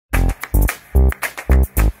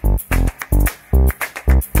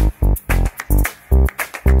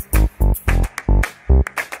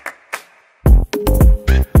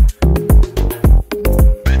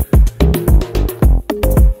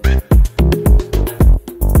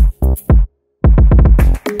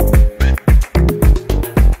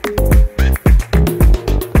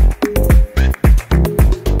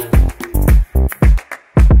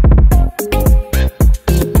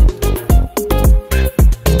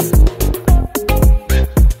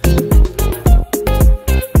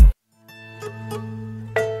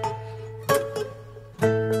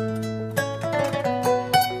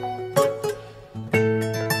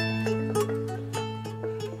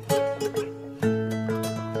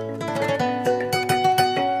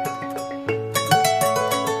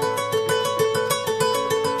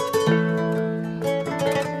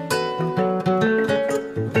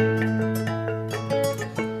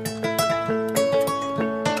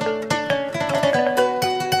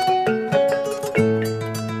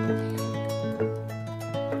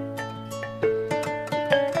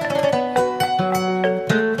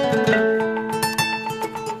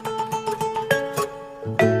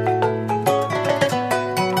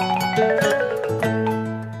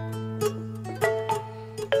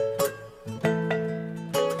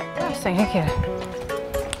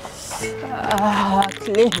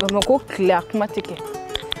Bamako clair kuma tike.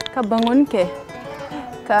 Ka bangon ke.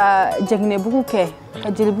 Ka jagne buku ke.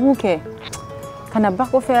 Ka jilbu ke. Kana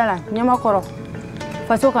bako fela nyama koro.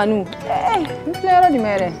 Faso kanu. Fleur du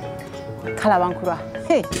mere. Kala bankura.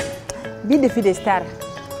 Hey. Bi Défi des stars.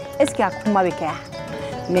 Est-ce qu'il y a kuma beke?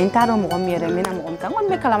 Mais ntaro mo mere mena mo mta. Ngon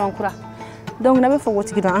be kala bankura. Donc na be fogo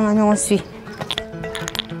tiki dans anga nyon sui.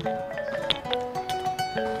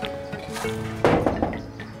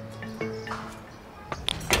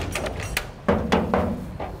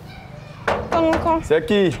 C'est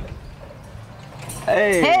qui?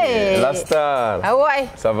 Hey, la star. Ah ouais.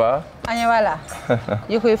 Ça va? Anya wala.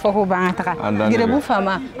 Yoko ifoko banga taka. Gueribou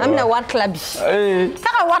Fama. Amina war club. Hey.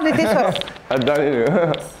 Taka war de tesoro. Adani.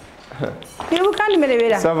 Gueribou kan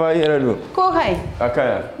me Ça va yéralo. Ko hay.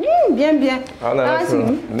 Akaya. Bien bien. Ah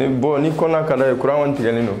ni bon ni kona kada courant on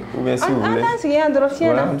tigani no. Ou bien si vous voulez. Ah, c'est un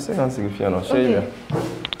drofien. Voilà, c'est un signifiant non. Chez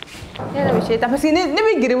Yala bi cheta parce que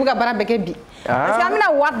ne bi Gueribou ka bara beke bi. Parce que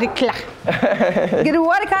amina war de cla. Gueribou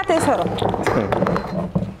war ka tesoro.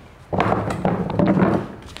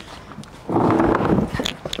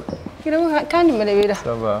 Quand il me lève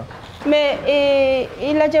ça va. Mais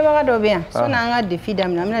il a déjà vu bien. Si on a un défi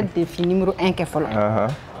d'âme, on a un défi numéro 1 qui est follow.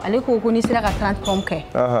 Allez, qu'on connaisse la 30 pommes.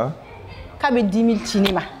 Quand 10 000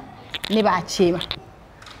 cinéma, ne va pas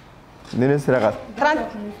ne sera 30.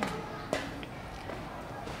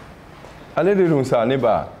 Allez, de nous ça, ne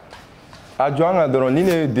va. À Joanna, ni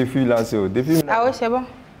ne défi lancé au défi. Ah oui, c'est bon.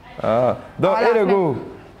 Ah, donc, Erego,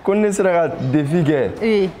 connaissera défi gay.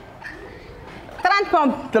 Oui. 30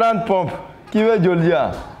 pompes. 30 pompes. Qui veut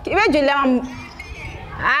Jolia? Qui veut Jolia?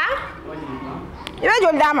 Ah? Il veut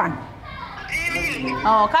Jolia, man.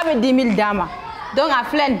 Oh, quand 10 000 dames. Donc, à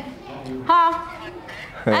Flen. Ah?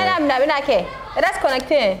 Reste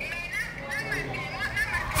connecté.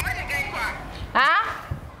 Ah?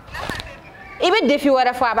 Il veut défi ou à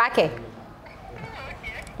la fois à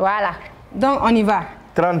voilà. Donc, on y va.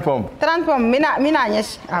 30 pompes. 30 pompes. Mina,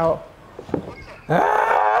 yes. Ah,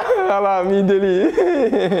 voilà, mi deli.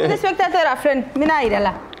 Les spectateurs à freine, mina il est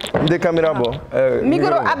là. Des caméras bon.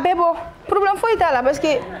 Micro à bebo. Problème faut être là parce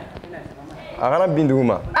que. Arana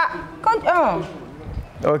bindouma. Ah, quand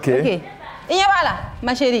Ok. Ok. Et voilà,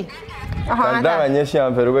 ma chérie. Ah, dans un chien,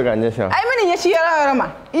 on peut le gagner chien. Aïe, mani yeshi yara rama.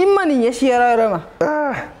 Imani yeshi yara rama.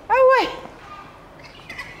 Ah ouais.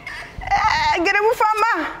 Gueribou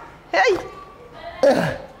Fama. Hey.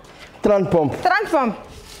 30 pompes. 30 pompes.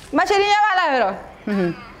 Ma chérie, voilà.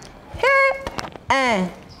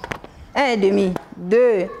 1 et demi, 2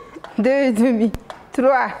 et demi,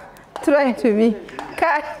 3 et demi,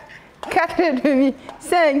 4 et demi,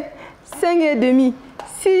 5 et demi,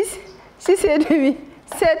 6 et demi,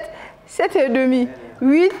 7 et demi,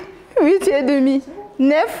 8 et demi,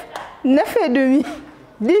 9 et demi,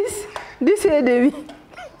 10 et demi,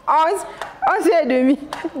 11 et demi,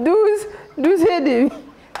 12 et demi,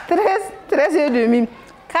 13 et demi,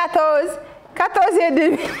 14 et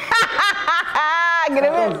demi.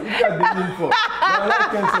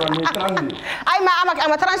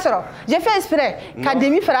 J'ai fait exprès.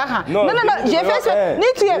 Demi frère. Non, j'ai fait exprès. Ni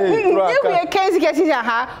tu es 15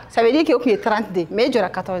 ça veut dire qu'il y a 30 mais il y aura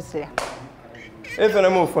 14. Et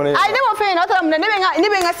finalement, il fait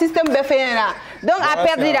un système de fait là. Donc, à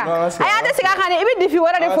perdre là. Il défi à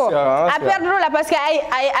perdre là parce que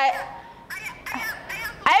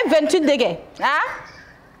 28 degrés.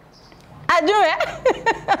 Adieu, hein?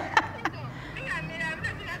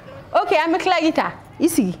 Ok, on met la guitare.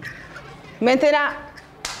 Ici. Maintenant.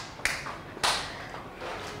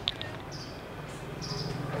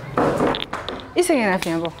 Ici, il y a un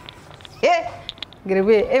film. Eh,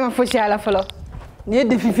 Gueribou, il m'a fauché à la folle. Il y a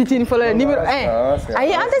des fifitines folle numéro 1.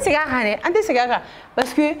 Aïe, on te segara.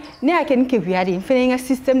 Parce que, nous avons quelqu'un qui a dit, il fait un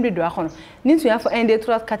système de droit. Nous avons 1, 2,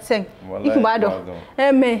 3, 4, 5. Il faut pas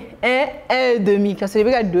mais 1 demi, parce que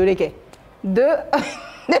c'est 2 requêtes. 2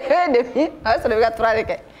 demi, ça veut dire 3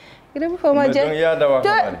 requêtes. Gueribou Fama, toi,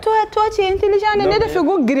 tu es intelligent. Tu es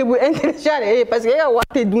Gueribou intelligent parce que tu as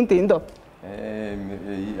été doué. Il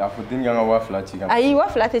faut dire que tu as aïe,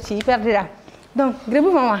 tu as perdu là. Donc,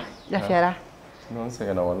 Gueribou Fama, la fiera. Non, c'est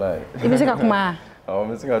que voilà. Il me dit comment? Ah,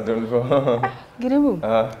 mais c'est que donne Gueribou,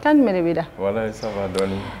 quand tu me réveilles. Voilà, ça va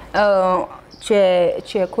donner. Tu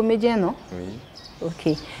es comédien, non? Oui. Ok.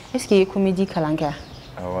 Est-ce qu'il y a comédie Kalanga?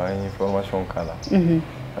 Ah ouais, une formation Kala.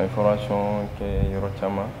 Une formation qui est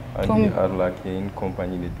Yorochama, qui est une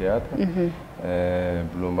compagnie de théâtre.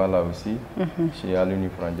 Blombala aussi, chez Aluni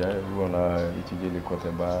Franja, où on a étudié le côté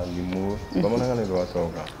bas, l'humour. Comment on a les droits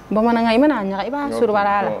de Bomana Imana, il va sur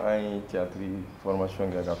Barala. Un théâtre, formation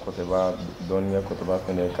qui est à côté bas, donner à côté bas,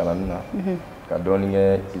 faire des Kalanina. ka dɔɔni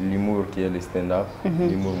kɛ l'humour qui est le stand-up,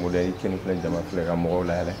 l'humour moderne qui nous fait jama filɛ ka mɔgɔw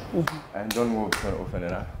layɛlɛ. An dɔɔni o fɛnɛ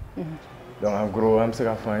na. Donc en gros an bɛ se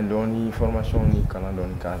ka fɔ an ye dɔɔni formation ni kalan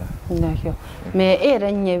dɔɔni k'a la. D'accord. Mais e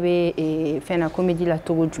yɛrɛ ɲɛ bɛ fɛn na comédie la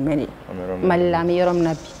cogo jumɛn de? Mali la an bɛ yɔrɔ min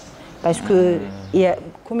na bi. Parce que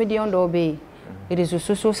comédien dɔw bɛ yen réseaux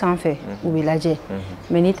sociaux sanfɛ u bɛ lajɛ.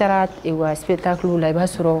 Mais n'i taara spectacle la i b'a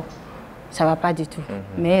sɔrɔ ça va pas du tout.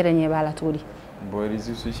 Mais e yɛrɛ ɲɛ b'a la cogo di? Bon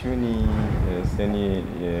réseaux sociaux ni scène ye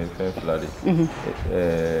fɛn fila de.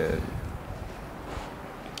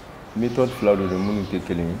 Méthode fila de minnu tɛ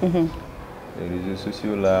kelen ye. Les réseaux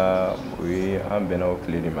sociaux là, oui, en bena au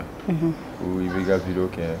clé de ma. Où il veut vidéo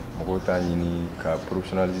que mɔgɔw t'a ɲini ka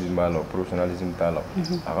professionnalisme b'a la, professionnalisme t'a la.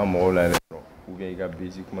 A ka mɔgɔw layɛlɛ dɔrɔn, ou bien i ka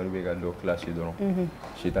basic kuma ou bien i ka dɔ clasher dɔrɔn.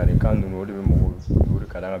 Sitani kan ninnu o de bɛ mɔgɔw, o de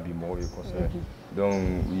ka d'an ka bi mɔgɔw ye kosɛbɛ. Donc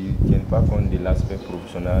ils tiennent pas compte de l'aspect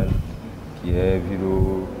professionnel qui est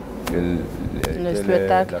vidéo,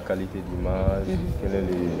 la qualité d'image,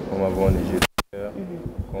 comment vont les jeux.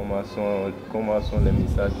 Comment sont les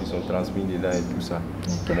messages qui sont transmis dedans et tout ça.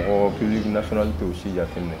 Mon public nationalité aussi, il y a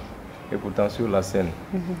tellement. Et pourtant sur la scène,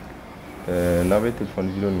 n'avait téléphone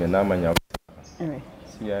vidéo, mais n'a pas.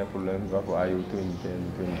 S'il y a un problème, il va falloir auto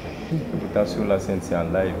et pourtant sur la scène, c'est en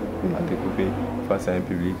live, à te couper face à un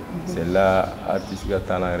public. C'est là l'artiste qui a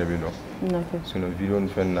talent à révéler. Sur nos vidéos, nous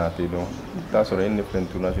faisons un athée. Donc, tu sur une pleine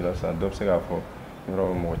tournage sur la scène, donc c'est grave.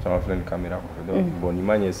 Yɔrɔ mɔgɔ caman filɛ nin caméra kɔfɛ donc bon ni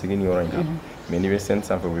ma ɲɛ sigi ni yɔrɔ in kan mais n'i bɛ scène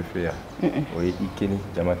sanfɛ o bɛ fɛ yan o ye i kelen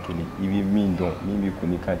jama kelen i bɛ min dɔn min b'i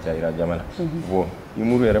kun ni kan cɛ yira jama la bon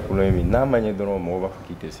humour yɛrɛ problème ye min n'a ma ɲɛ dɔrɔn mɔgɔ b'a fɔ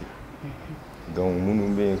k'i tɛ se donc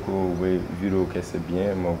minnu bɛ yen ko u bɛ vidéo kɛ c'est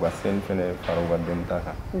bien mais u ka scène fɛnɛ fara u ka dɔnni ta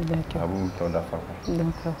kan a b'u tɔ dafa quoi.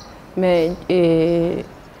 D'accord mais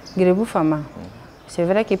Gueribou Fama c'est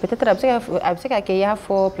vrai que peut-être a bɛ se ka kɛ i y'a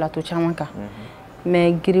fɔ plateau caman kan.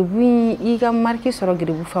 Mais Gueribou i ka marqué sur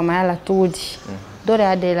Gueribou Fama la cogo di dɔ de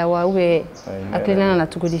y'a da i la wa ou bien hakilina na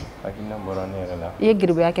cogo di? Hakilina bɔra ne yɛrɛ la. I ye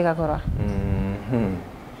Gueribouya kɛ ka kɔrɔ?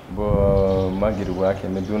 Bon ma Gueribouya kɛ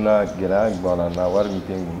mais don na gɛlɛya bɔra n na wari min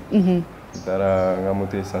tɛ n kun n taara n ka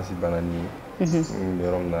moto essence banna ni n bɛ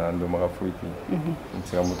yɔrɔ min na n dɔnbaga foyi tɛ yen n bɛ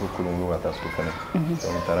se ka moto kolon ka taa so fɛnɛ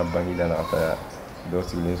donc n taara banque da la ka taa dɔ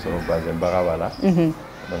sigilen sɔrɔ bazɛn baga b'a la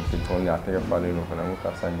donc téléphone a tɛgɛ falen don fana n ko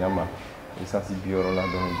karisa ɲama essence biyɔrɔ la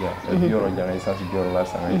dɔrɔn diya biyɔrɔ janga essence biyɔrɔ la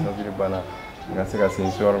san essence de banna n ka se ka se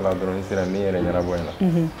yɔrɔ la dɔrɔn ni sera ne yɛrɛ ɲɛnabɔ in la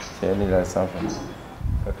cɛ ne la sanfɛ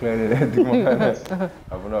ka tila ne yɛrɛ duguma kan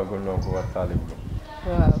a bɛna ko non ko wari t'ale bolo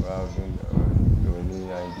donc ni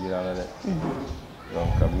a ye dira la dɛ donc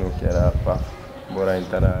kabini o kɛra paf n bɔra yen n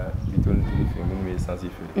taara bitonitigi fɛ minnu bɛ essence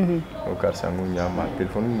feere o karisa n ko ɲama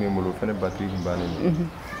telefɔni min bɛ n bolo o fɛnɛ batiri kun bannen don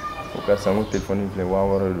o karisa n ko telefɔni filɛ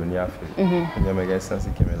 6000 de don n'i y'a feere ɲama ka essence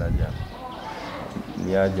 100 ladiya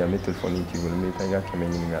n'i y'a diya n bɛ telefɔni t'i bolo n bɛ taa i ka 100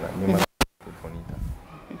 ɲini ka na ne ma telefɔni ta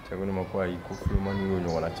cɛ ko ne ma ko ayi ko filmani y'o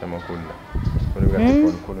ɲɔgɔnna caman k'olu la ko ne bɛ ka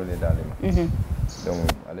telefɔni kolon de d'ale ma donc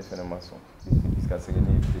ale fɛnɛ ma sɔn jusqu'à ce que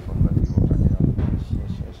ne ye telefɔni batiri bɔ ka kɛ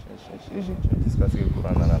jusqu'à ce que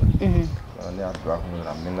courant nana la ne y'a to a kɔnɔ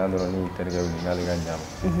la maintenant dɔrɔn ne ye terikɛ wele n'ale ka ɲama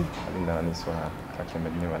ale nana ne sɔrɔ ka 100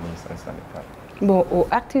 di ne ma ne ye 500 de ta. Bon au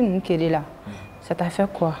acte ninnu kɛr'i la ça t'a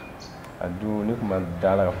fait quoi? A don ne tun ma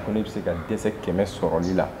da la ko ne bɛ se ka dɛsɛ 100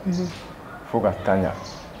 sɔrɔli la fo ka taa ɲa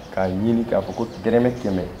k'a ɲini k'a fɔ ko dɛrɛmɛ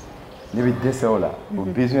 100 ne bɛ dɛsɛ o la o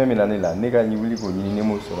besoin min na ne la ne ka wuli k'o ɲini ne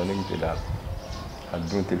m'o sɔrɔ ne tun tɛ da la a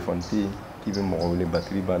don téléphone tɛ yen k'i bɛ mɔgɔ wele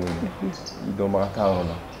batiri bannen don i dɔnbaga t'a yɔrɔ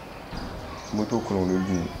la moto kolonlen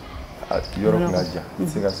dun yɔrɔ tun ka jan i tɛ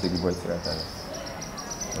se ka segin bɔ i sira kan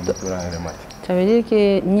dɛ ne tora yɛrɛ ma ten. Ça veut dire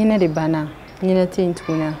que ɲinɛ de banna ɲinɛ tɛ yen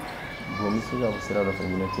tuguni. Bon, je suis là pour faire la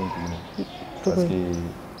famille parce que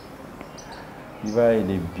il va y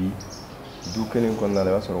aller bi du kelen kɔnɔna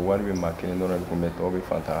la i b'a sɔrɔ wari bɛ maa kelen dɔrɔn de kun bɛ tɔw bɛ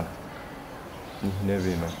fantan ni hinɛ bɛ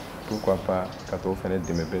yen nɔ pourquoi pas ka t'o fɛnɛ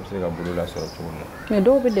dɛmɛ bɛɛ bɛ se ka bolo lasɔrɔ cogo min na. Mais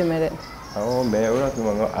dɔw bɛ dɛmɛ dɛ. Awɔ mais o de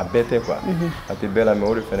tuma a bɛɛ tɛ quoi a tɛ bɛɛ la mais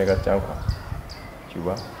o de fɛnɛ ka ca quoi tu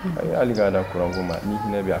vois hali k'a da courant ko ma ni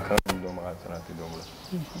hinɛ bɛ a kan min dɔn ma ka sɔrɔ a tɛ dɔn bolo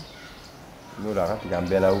n'o la a ka tigɛ an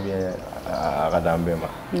bɛɛ la ou bien a ka da an bɛɛ ma.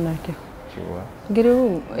 D'accord.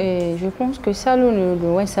 Gueribou, je pense que salon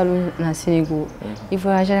le salon na Sénégal, il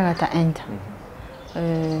voyageait à ta Inde.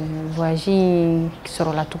 Voyager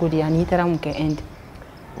sur la tour de Annie, t'as monté Inde.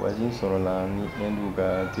 Voyager sur la Inde ou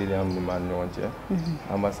ka télé am ni man n'onche.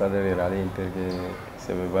 Ambassadeur est allé interroger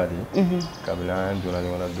Sebebadi. Kabila Inde na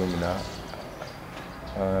ɲɔgɔnna domina.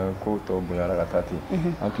 Ko tɔ bonyara ka taa ten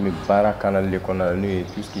an tun bɛ baara canal de kɔnɔna la n'o ye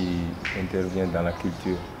tout ce qui intervient dans la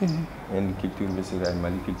culture culture bɛ se ka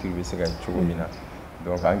Mali culture bɛ se ka cogo min na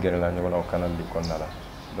donc an gɛrɛla ɲɔgɔn na o canal de kɔnɔna la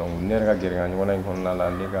Donc, nous avons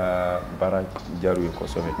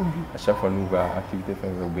à chaque fois, nous avons activité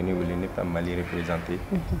fait Mali représenté.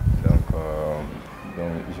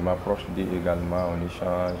 Donc, je m'approche également, on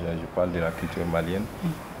échange, je parle de la culture malienne.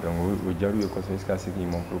 Donc, au Diarou et c'est qu'ils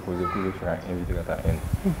m'ont proposé pour le faire inviter à la N.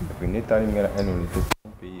 Et puis, nous on était un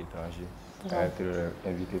pays étranger à être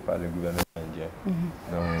invité par le gouvernement indien.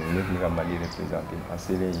 Donc, nous avons Mali représenté à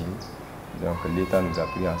Célé. Donc, l'État nous a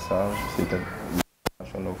pris en charge. C'était une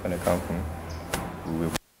formation de camping. Vous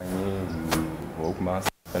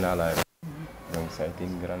donc, ça a été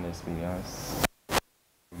une grande expérience.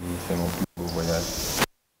 C'est mon plus beau voyage.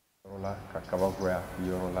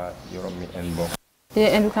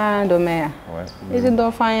 Et un cas de mer. Ouais. Et c'est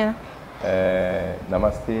dauphin.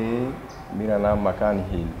 Namaste, Mirana Makan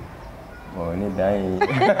Hill. Bon, on est d'ailleurs.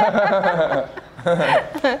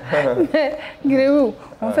 Gueribou,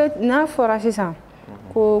 en fait, n'a fora c'est ça.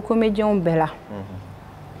 Comédien bella.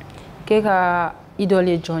 Qu'est-ce que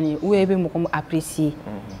idole Johnny ou est bien comme apprécié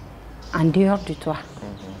en dehors de toi.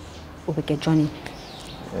 Ou que Johnny.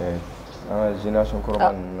 Génération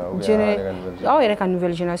Corovan. Ah, il y a une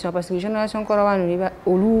nouvelle génération parce que génération Corovan, il va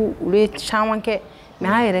au loup, le chaman que,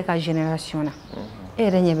 mais il y a une génération là. Et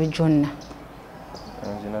il y a John. Une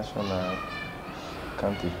génération là,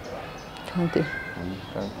 Kanté. Kanté. Oui,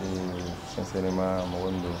 Kanté, sincèrement,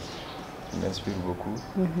 il m'inspire beaucoup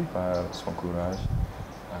par son courage,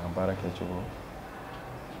 en Baraketcho.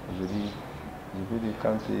 Aujourd'hui, je veux dire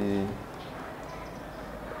Kanté.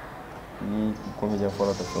 Ni comédien fort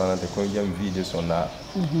de flanc de comédien vie de son art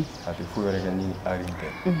a fait fou avec ni arrêté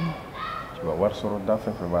tu vas voir sur da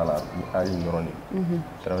fait voilà ari noroni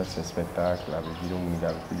travers ce spectacle avec vidéo Mouna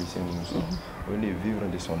avec publicité Mouna on est vivre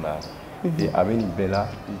de son art et avec une bella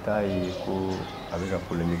ita et avec la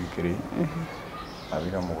polémique créée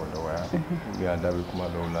avec un mogo là ou bien David kuma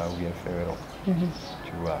là ou bien Ferro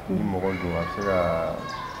tu vois ni mogo là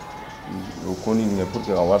c'est au connu pour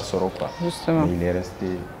que avoir sur quoi il est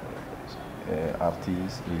resté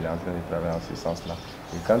artiste, il est en train de travailler en ce sens-là.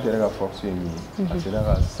 Et quand il a forcé, c'est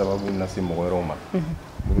là que ça va vous lancer mon roma.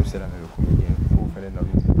 Nous sommes le comédien pour faire un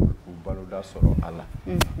baloda sur Allah.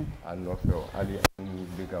 À nos frères, aller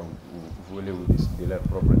vous voulez vous décider leur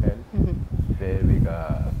propre aile, faire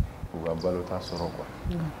pour un baloda sur quoi.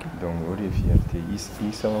 Donc, on est fierté.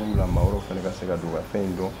 Il s'en va vous la mauro, faire que c'est gado, faire un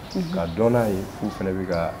don, qu'à donner pour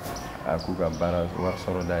faire à Kuga Bara, voir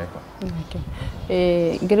sur le daïka.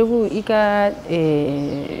 Gueribou, il y a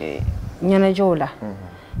Nyanajola.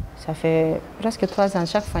 Ça fait presque 3 ans,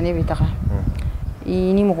 chaque fois, il y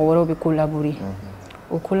a collaborer.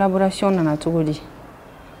 Aux collaborations, on a tout dit.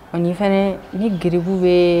 On y fait ni Gueribou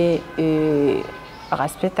un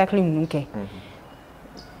spectacle.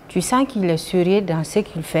 Tu sens qu'il est sérieux dans ce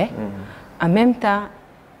qu'il fait. En même temps,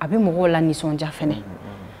 avec mon rôle, ils sont déjà faits.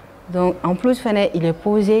 Donc, en plus, il est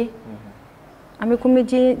posé. Ami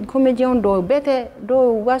comédien do bete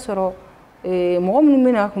do wasoro mo nous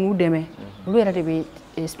mena ko nous deme lu era de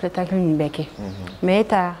spectacle ni beke mais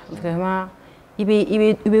ta vraiment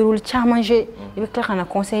il roule chamanger il clair na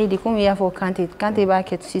conseil de comme il y a faut quand il va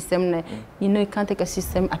que système il ne quand que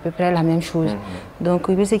système à peu près la même chose donc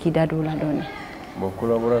il sait qu'il dado la donne bon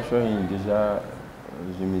collaboration déjà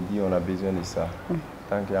je me dis on a besoin de ça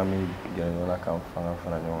tant que ami on a quand fana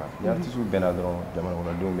il y a toujours ben adron jamana on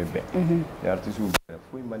a deux mais ben il y a toujours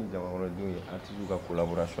faut mani jamana on a deux artiste ka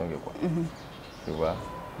collaboration quoi tu vois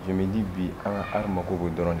je me dis bi an arma ko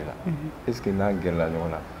doron là est-ce que na gela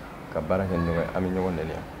nyona ka baraka nyoga ami nyoga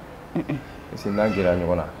nelia est-ce que na gela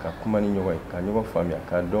nyona ka kumani nyoga ka nyoga famia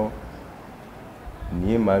ka do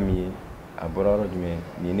ni mami a boraro jume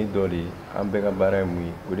ni ni doli an be ka bara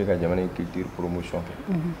mu o de ka jamana culture promotion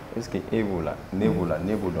est-ce que ebola nebola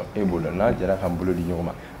na jara kan bolo di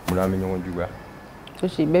nyoma muna mi nyogo juga to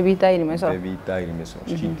si baby taille mais ça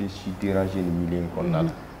chiti ranger les milliers qu'on a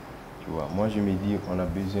tu vois moi je me dis on a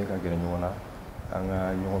besoin ka gera nyona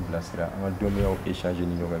anga nyogo blasira anga domé au échanger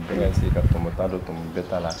ni nyoga be essayer ka tomata do tom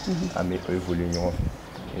betala ami évoluer nyogo.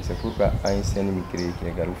 Et c'est pourquoi un scène me crée qui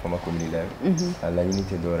est Garou Fama comme l'élève à la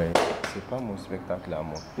unité d'oreille. C'est pas mon spectacle à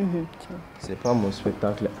moi. C'est pas mon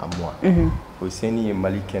spectacle à moi. Au Séni et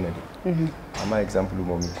Mali Kennedy. À ma exemple,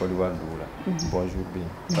 mon Côte d'Ivoire bonjour bien,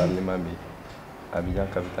 parlement bien, Abidjan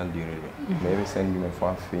capitale du Réveil. Mais les scènes me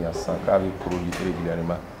font faire à 100 cas avec produit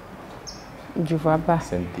régulièrement. Je vois pas.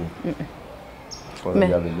 Santé. Mais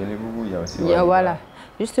il y avait beaucoup, il y a aussi. Voilà.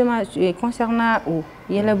 Justement, concernant où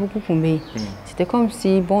il y a beaucoup de c'était comme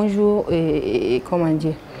si bonjour et comment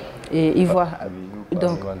dire, et Ivoire.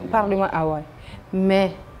 Donc, Parlement, ah ouais.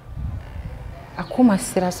 Mais a comment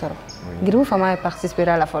sera ça? Gueribou Fama a participé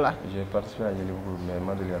à la fola. J'ai participé à Gueribou, mais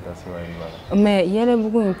ma délégation est mais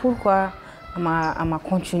Gueribou, pourquoi on m'a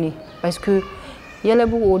continué? Parce que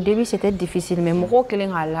Gueribou au début c'était difficile, mais moi que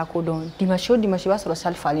l'on a là dimanche va sur le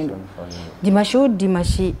salle falindo. Dimanche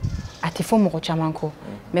a été fait mon chamanko,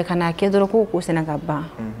 mais quand on a quitté le cours au Sénégal,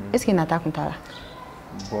 est-ce qu'il n'a pas compté là?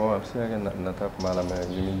 Bon, après n'a pas mal, mais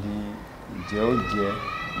je me dis Dieu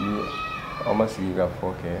on m'a suivi à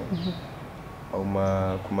Foké, on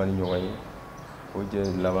m'a commandé au Dieu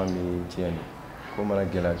là-bas mais tiens, comme la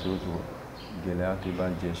gueule à tout, gueule à tes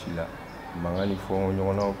bandes là. Mangani fo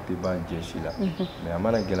ñogona te ba jeshi la mais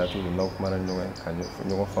amana gelato de law kuma ñoga kan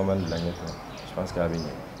ñogo famal la ñeto je pense qu'il y a bien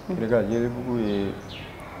regarde Gueribou et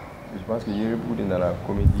je pense que Gueribou dans la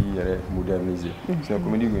comédie modernisée c'est une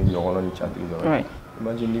comédie que ñogona ni chanter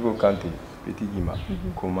imagine Nico Kanté Petit Guima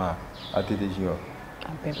Koma ATT Junior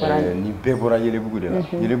ni bebora Gueribou de là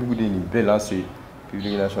Gueribou de ni bel lancé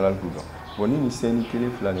public national pour bon ni scène télé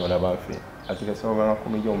flan on a pas fait ATT ça va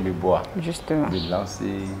comédie on me boire justement de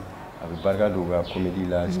lancer avec Barga Doga comédie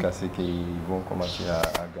là jusqu'à ce qu'ils vont commencer à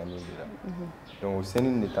gagner de là. Donc au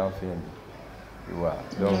Sénégal n'est pas fait. Voilà.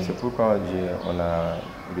 Donc c'est pourquoi on a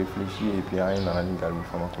réfléchi et puis on a une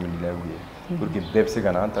comédie là pour que Beb se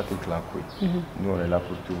gagne en tête de nous on est là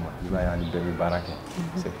pour tout le monde. Il va y avoir une belle baraque.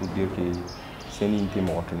 C'est pour dire que Sénégal est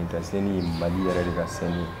mort, Sénégal Mali est là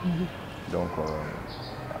Sénégal. Donc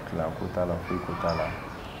la quota la fouille quota là.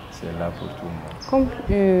 C'est là pour tout le monde. Comme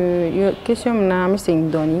question na Mr.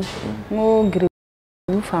 Doni, moi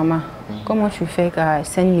Gueribou Fama, comment tu fais qu'à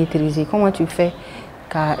scène maîtriser, comment tu fais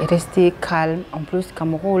qu'à rester calme, en plus qu'à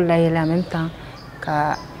mon rôle là et en même temps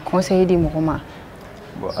qu'à conseiller des mouvements.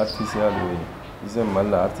 Bon, artiste ils aiment mal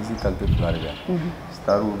l'artiste qualité pour arriver.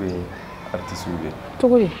 Star ou bien artiste ou bien. Tout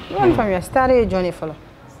oui. Une famille star et Johnny Follow.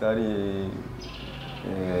 Star et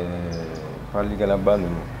par les galabans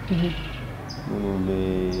nous.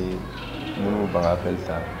 Nous appelle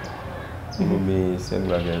ça. Nous mais c'est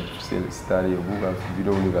nous c'est-à-dire vous quand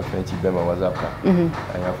vidéo nous va faire un petit peu ma WhatsApp là. On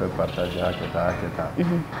a fait partager à quelque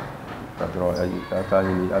patron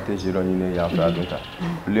à te gérer une ya fa donc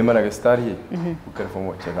le mana que c'est-à-dire pour qu'elle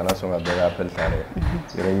fasse check na son ga appel ça là.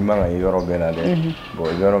 Il manga yoro bela de. Bon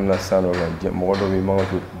yoro na sano ga mo do mi manga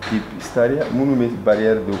to c'est-à-dire nous mais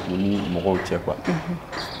barrière de ni mo check quoi.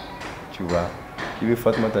 Tu vois. Il veut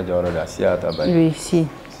Fatma Tadjara là, si à ta balle. Oui, si.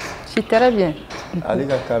 C'est très bien. Allez,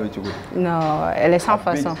 non, elle est sans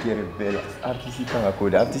façon. Artiste à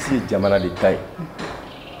code, artiste Jamana de taille.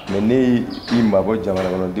 Mais né, il m'a beau Jamana,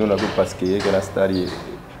 on a vu parce qu'il y a la star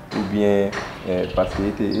ou bien parce qu'il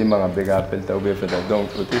était m'a béga appel ta ou bien fait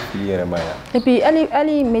donc côté fille et maya. Et puis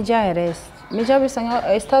ali média reste. Média veut sanga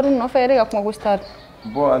star ou non faire avec moi star.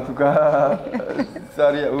 Bon en tout cas,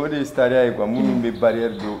 star ou des star quoi, mon mes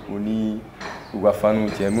barrières de uni ou à fanu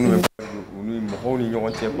tiens, mon mon ni ñoo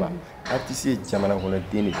ci quoi artiste jamana ko la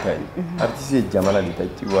deni tay artiste jamana li tay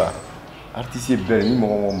tu vois artiste bel ni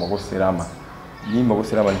mo serama ni mo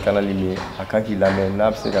serama kana limi akaki la mais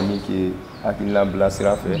n'a se ga mi ki akil la bla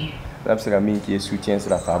sera fait n'a se ga mi ki soutien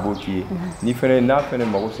sera fabo ki ni fene na fene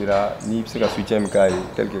mo sera ni se ga soutien kai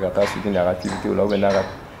tel que ta soutien la activité ou là ou na ga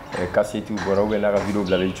cassette ou bora ou na ga vidéo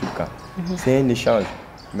bla YouTube ka c'est un échange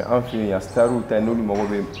mais en fait il y a star ou ta no mo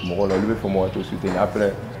la lui faut moi te soutenir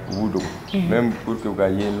après vous même pour que vous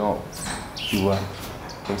gagnez non tu vois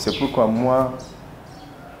donc c'est pourquoi moi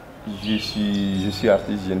je suis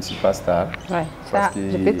artiste je ne suis pas star parce que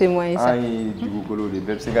je peux témoigner ça du Google de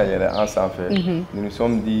Beb c'est gagné ensemble nous nous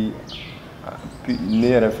sommes dit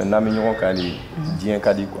ne refa na mi ñoko kali dien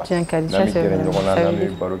kadi quoi dien kadi ça c'est vrai na mi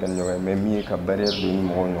baro kan ñoko mais mi ka barrière de ni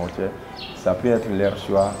mo ñoko ça peut être leur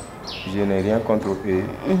choix je n'ai rien contre eux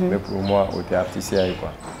mais pour moi au artiste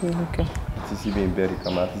quoi OK si bien beri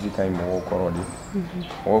comme artiste quand mo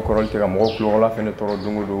koroli te ka mo klo la fene toro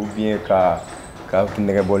dungo do bien ka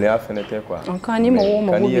kinege bolé a fene te quoi encore ni mo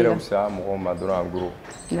bi la ça mo ma dro en gros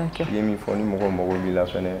d'accord yemi foni mo bi la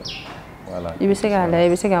fene voilà il se ga la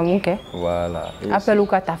il se ga munke voilà appel ou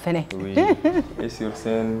ka ta fene oui et sur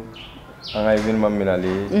scène en événement minalé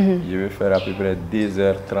je vais faire à peu près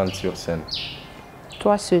 2h30 sur scène.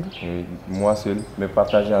 Toi seul? Oui, moi seul, mais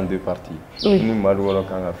partagé en deux parties. Oui. Nous, Malouolo,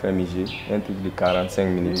 quand on a fait un truc de 45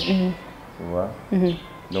 minutes. Tu vois?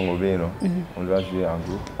 Donc, on doit jouer en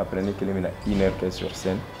groupe. Après, nous avons une heure sur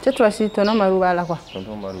scène. Cette fois-ci, ton nom Marou là quoi?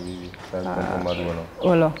 Tonton Marou, oui. Tonton Marou,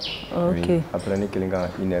 voilà. Ok. Oui. Après, nous avons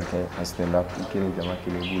une heure en stand-up. Nous avons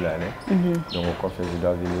donc, au coffre, je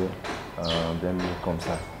dois venir 20 minutes comme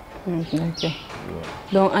ça. Ok.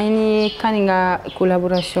 Donc, il y a une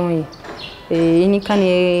collaboration. Et il y a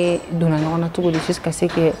une donne jusqu'à ce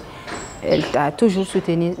que elle t'a toujours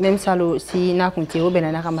soutenu, même ça si n'a compté au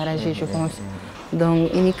Bénin Camara, je pense. Donc,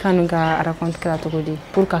 il y a un raconte que la Togodi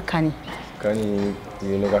pour Kakani. Kani,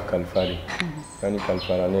 il y a un calfari. Kani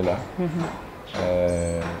calfarane là.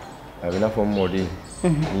 Avec la forme modée, il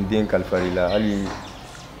y a un calfari là. Ali,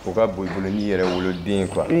 pourquoi Bouloni est le din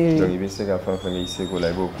quoi. Donc, il veut se faire faire ici qu'on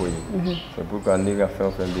l'a beaucoup. C'est pourquoi on a fait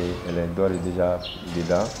elle dort déjà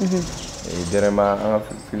dedans. Et dernièrement, on a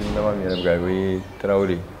fait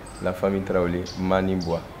Traoré, la famille Traoré,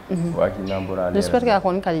 Manimbois. J'espère qu'il y a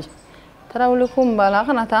un Kali. Traoré Kumbala,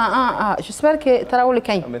 j'espère que Traoré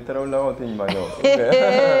Kay. Mais Traoré, on t'a dit,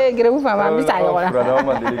 Gueribou Fama, non,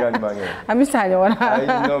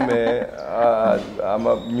 mais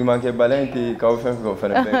il manquait balin et quand on fait un peu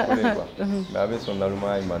mais avec son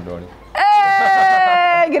allemand, il m'a donné.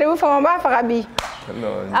 Gueribou Fama, Farabi.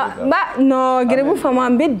 Non, Gueribou Fama,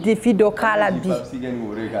 un bête défi de Calabi.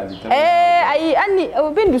 Annie,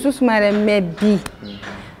 au ben de sous-marin, mais bi.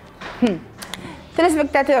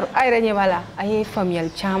 Téléspectateurs, aïe voilà, aïe familial,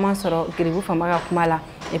 chama soro, Gueribou Fama kumala,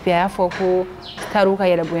 et puis à foko taruka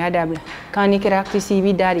yala boya dable. Quand on écrit acte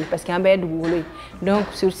civil dari, parce qu'il y a un bête de boulot. Donc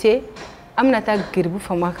sur ce, amnata Gueribou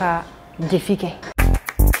Fama ka défi ke.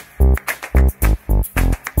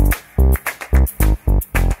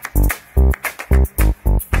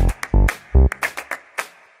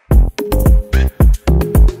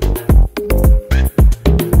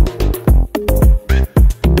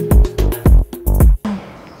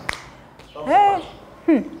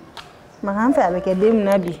 Avec des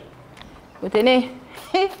nabi. Vous tenez,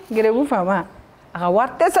 Gueribou Fama, à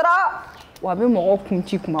voir Tessera, ou à même au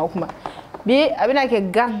Kunti Kuma. Bien, avec un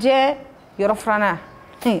gardien, Yorofrana.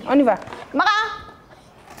 On y va.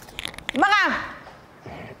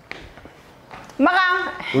 Mara!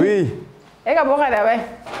 Oui. Et qu'à boire là,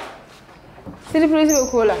 c'est le plus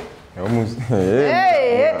beaucoup là.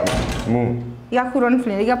 Il y a couronne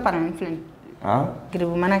flin, il y a pas un flin. Ah?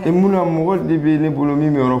 Gueribou Manaka. Et Mouna, moi, je vais les bolomi,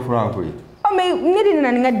 mais on offre mais ne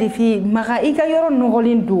dina nga défi maka ika yoro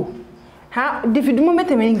nogolindo ha défi dum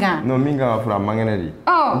mete menga non minga fra mangene di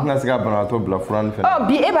na siga bana to bla fran fe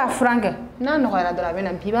bi e ba franga na no ra dra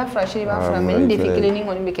bena bi ba fra shiri ba fra men défi kele ni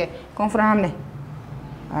ngoni beke kon fra amne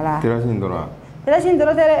voilà terrasin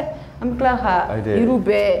dora tere am kla ha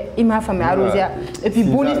irube ima fami arozia et puis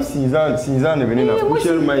boni 6 ans ne venir na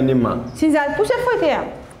poussière mai nema 6 ans poussière foi te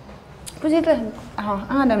poussière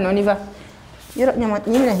adam on y va yoro nyama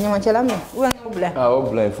chelam ne ou nga obla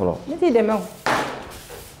obla folo niti deme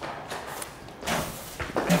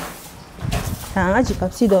nga ji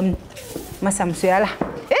papsi dom masam suyala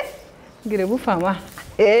Gueribou Fama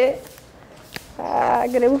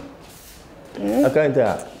Gueribou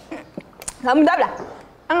akanta kamu dabla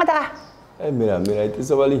anga taka mira ite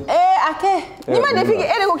sabali ake ni ma defi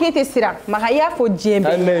ele ko kete sira maka ya fo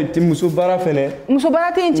jembe mais ti muso bara fene muso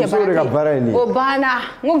bara te nche bara ka bara ni o bana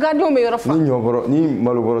ngo gado me yoro fa ni nyoboro ni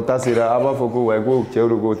maloboro ta sira aba fo ko wa ko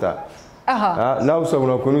chewro go ta na uso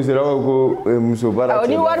no ko nu sira ko muso bara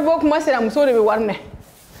ni war bo kuma sira muso de be warne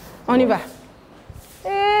on y va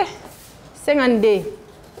 52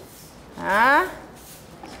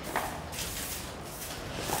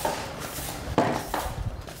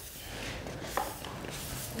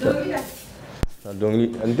 donc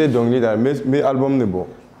on était donc dans mes albums de bon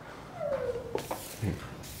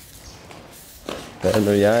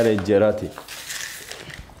il y a les Gerati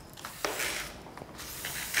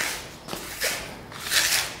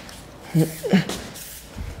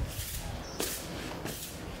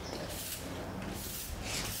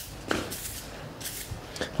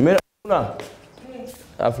mais Mouna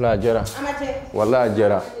afla Gera wala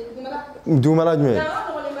Gera dumala me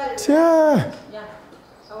tiens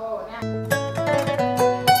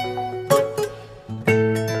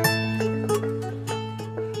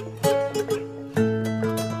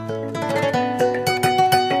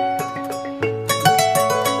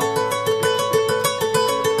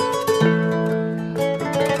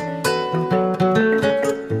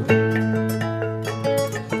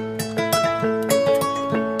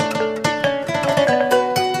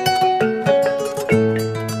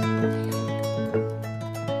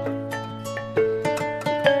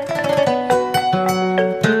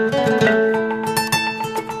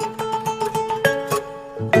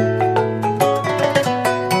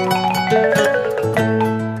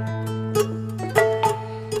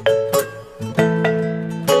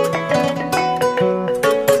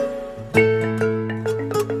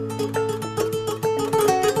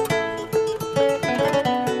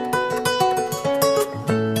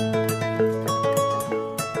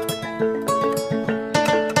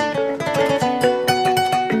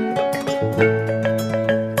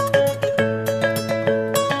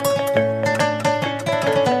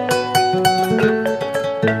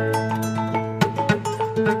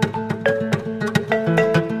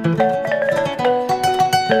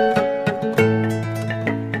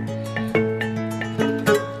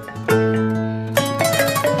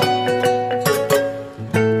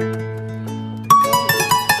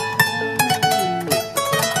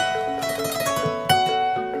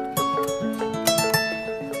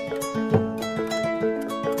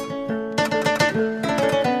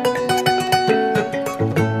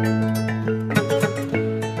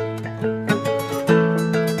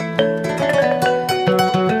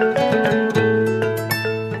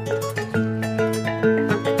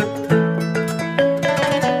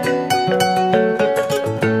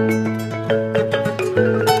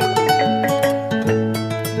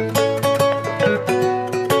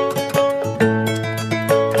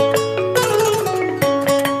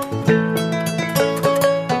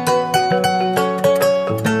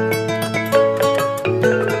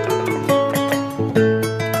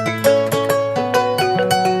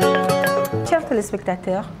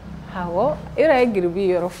téléspectateurs, je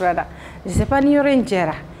ne sais pas ni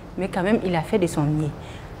mais quand même il a fait de son mieux.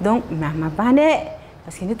 Donc, ma banne,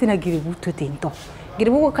 parce que nous avons Gueribou tout le temps.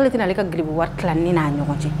 Gueribou, quand nous avons Gueribou, nous avons clané na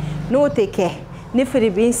nyonje. Nous teke, nous faisons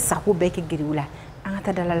bien ça pour bec Gueribou là. Anga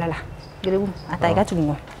ta dalala. Gueribou, ataïga tu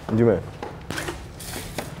mo. Dis-moi.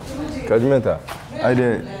 Kadimenta.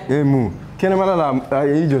 Aïe, mou. Quel est malade là?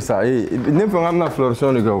 Aïe, je sais. Ne fais pas la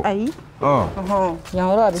floraison le gars. Aïe. Ah. Y'a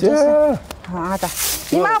un tiens. Attends.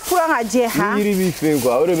 Il m'a pris un jet. Il fait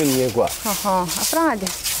quoi? On revient quoi? Après un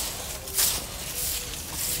jet.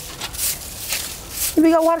 Il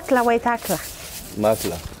y a work la white takla.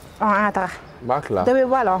 Makla. Attends. Makla. De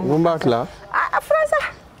voilà. Vous makla? Français.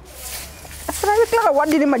 Français là, what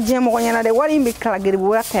did my gem on yana de what in be kala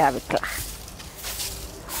Gueribou la terre avec là.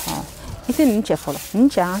 Ici une chef follow.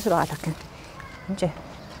 Une chance sur attaquer. Une chef.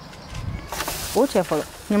 Oh chef follow.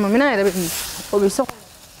 Ni ma mina avec ni. Obiso.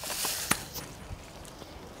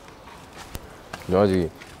 George,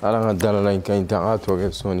 ala dalala kan ta ato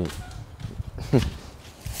ke soni.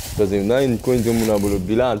 Parce que là, une coin de Mouna le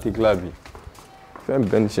bilan anti-clavi. Fais un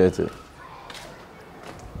ben chèque.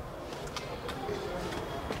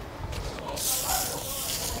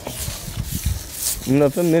 On a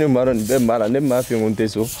fait une marron de mal, on m'a fait monter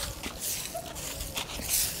ça.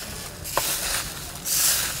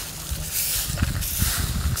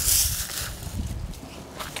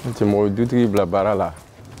 Tu m'as dit que tu as barra là.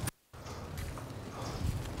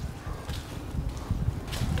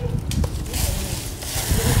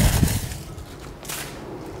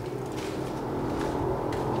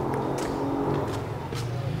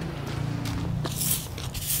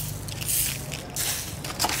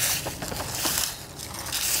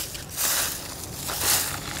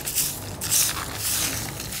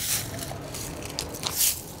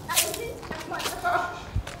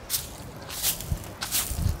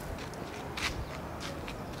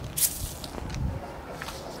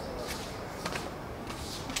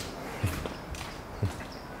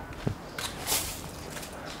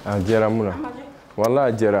 Jera Mouna.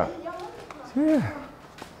 Wallah Jera.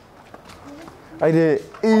 Aïe,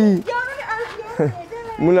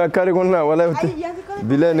 Mouna carré qu'on a, voilà.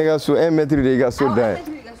 Bilal n'est pas sur 1 mètre de gars sur d'un.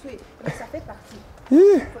 Ça fait partie.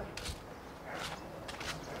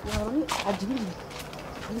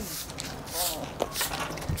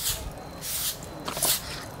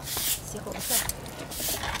 C'est comme ça.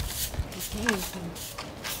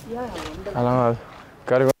 Alors,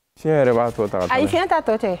 carré chien est rebat toi. Aïe, viens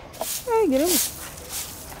t'attendre. Gueribou.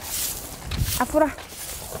 Afura.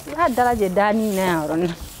 La dalaje dani na ron.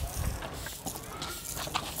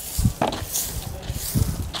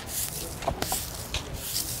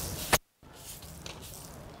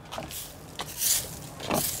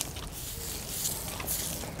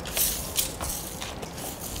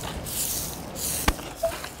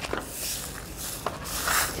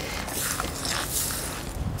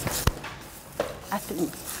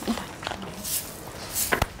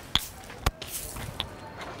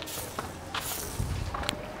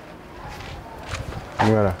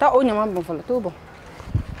 Voilà. Ta o nyama bon folo to bon.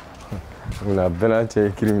 On a bien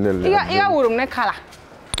criminel. Il y a wurum ne kala.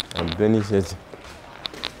 Beni cheti.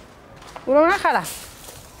 Wurum ne kala.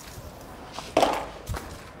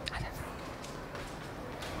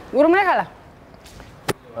 Wurum ne kala.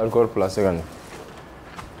 Encore placé quand.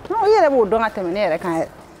 Non, il y a des don atteindre quand.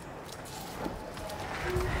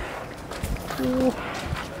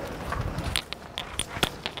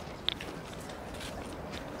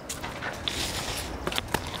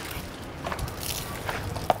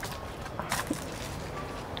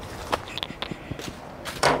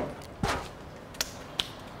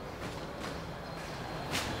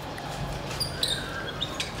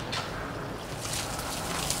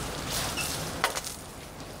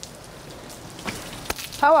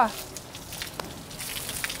 Hawa.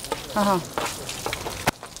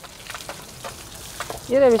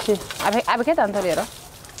 Yere bishi. Avec quel temps t'as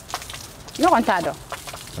non contado.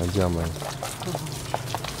 Adiamai.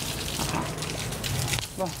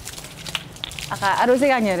 Bon. Aka arose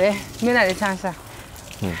gagnere. Mena de chansa.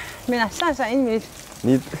 Mena chansa in minute.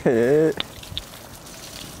 Ni.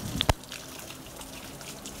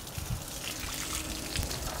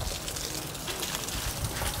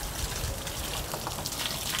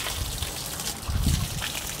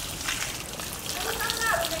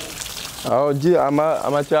 Ah, dis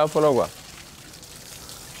ama tia folo quoi.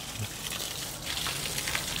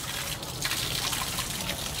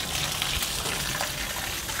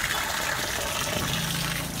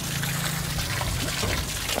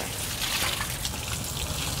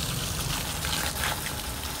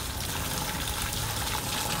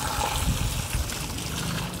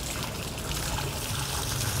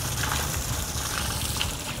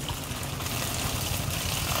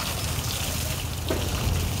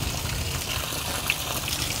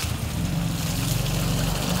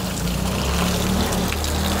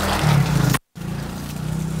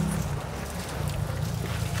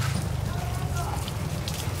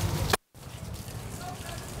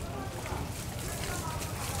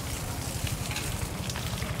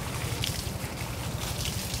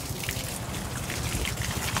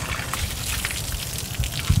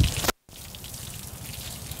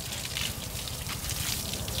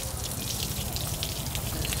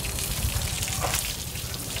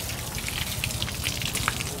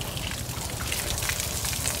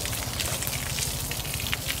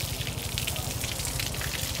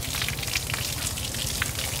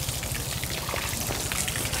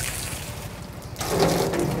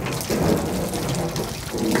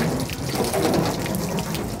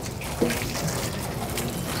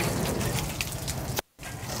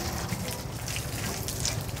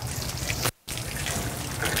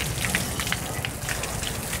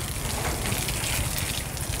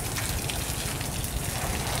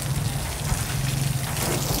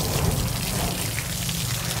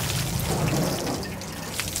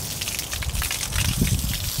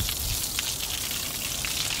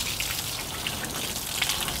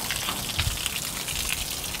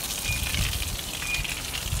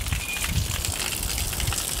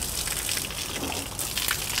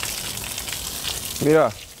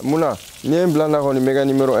 Mira, Mouna, ni un blanc là, on est méga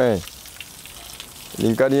numéro 1.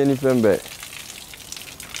 L'incardier ni fait un bé.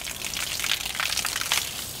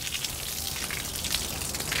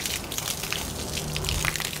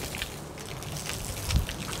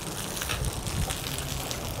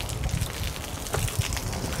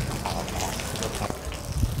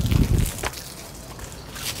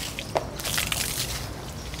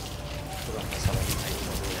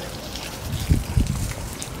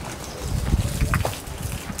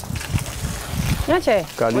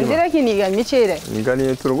 On dirait qu'il n'y a pas de métier. Il y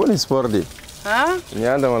a trop de sport. Il y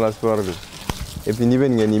a dans sport. Et puis, il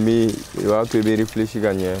va réfléchir.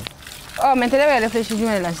 Oh, maintenant, il va réfléchir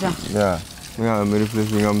là-dedans. Il va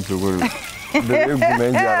réfléchir un peu.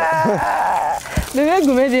 Bébé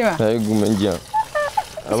Goumédia.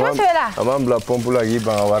 Avant la pompe, la guibe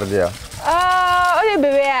en Wardia. Ah, on est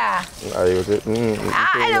bébé. Ah,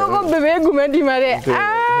 elle est encore bébé Goumédia.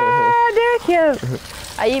 Ah, d'accord.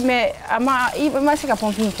 Aïe, mais il m'a dit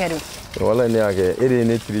pompe une cadeau. Voilà, il y a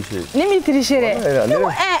une triché. Ni mi triché.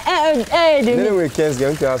 Il 15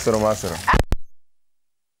 gars qui a sur ma sœur.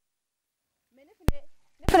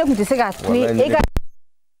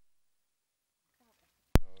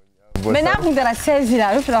 Maintenant, vous avez 16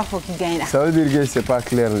 là, il faut qu'il gagne. Ça veut dire que c'est pas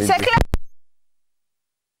clair. C'est clair.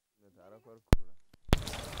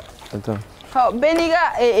 Attends. Oh,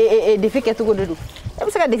 Beniga et Défi qui est tout goût de nous.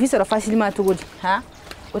 Est-ce que Défi sera facilement tout goût? Hein?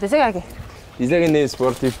 Vous savez quoi? Ils ont un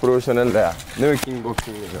sportif professionnel là. Ne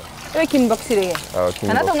kickboxing. Le kickboxing. Ah, kickboxing.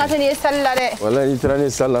 On a ton atelier salle là. Voilà, il traîne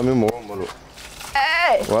salle là même.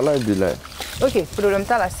 Voilà, il est. Ok, problème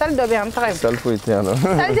ta la salle de bien très. Salle faut être là.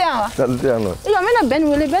 Salle bien. Salle bien là. Il y a même ben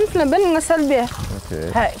ou les ben na salle bien. Ok.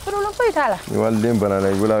 Hey, problème faut être là. Il va le banana,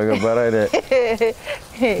 il va la barrer.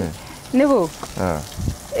 Nebo. Ah.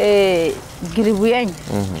 Gueribou yang.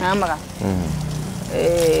 Camara.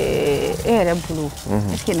 Elle boulot.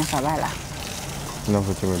 Est-ce qu'il n'a pas là? Non,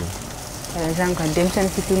 faut tuer. Par exemple, quand Demsen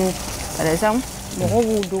Fitounou, par exemple, mon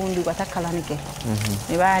gros don du bata kalanike.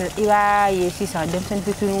 Il va ici ça Demsen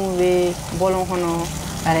Fitounou ve bolon hono.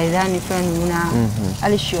 Par exemple, il fait Mouna,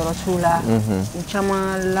 aller sur la soula, une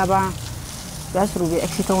chama là-bas. Va se trouver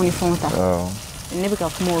excitant au fond ta. Ne peut pas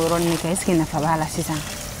comme au ron nika. Est-ce qu'il n'a pas là c'est ça?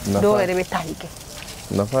 Do elle est talike.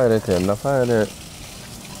 N'a pas arrêté.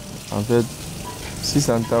 En fait. Si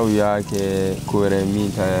Santa ou ya ke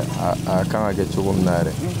koeremi a kanga ke chogom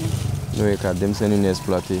nare no e ka demseni ni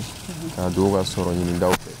exploiter ka doga soro ni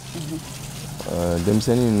ndaw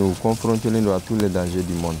demseni nous confronter à tous les dangers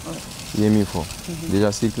du monde yemi fo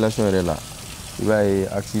déjà circulation est là il va y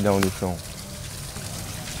accident on fait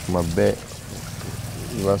ma be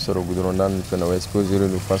il va soro goudron dan fait na exposer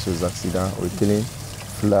nous face aux accidents au télé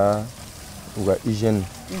fla ou ga hygiène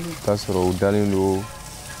ta soro dalino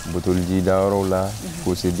botolji da rola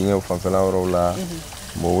ko se dinga fanfela rola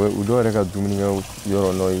mo we udo reka dumninga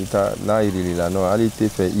yoro no ita na irili la no ali te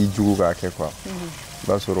fe ijugu ka ke kwa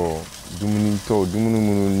ba soro dumni to dumnu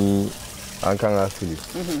munu ni ankanga fili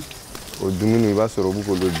o dumni ba soro bu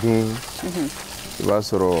ko do dum ba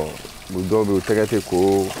soro bu do be tegate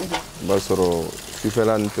ko ba soro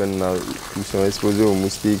sifela ntena ils sont exposés aux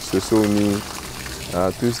moustiques sosomi à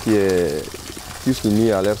tout ce qui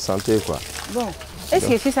nuit à leur santé quoi. Bon. Est-ce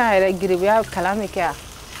que c'est ça le Gueribou calamité?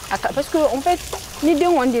 Parce que en fait, ni deux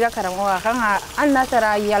on dirait carrément quand on a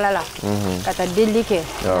tara yalala, quand on déliqué,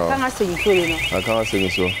 quand on se dit quand on se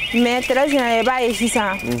dit mais très bien, bah ici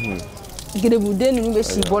ça. Gueribou de nous me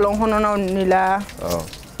si bolon on est là.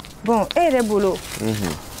 Bon, et le boulot.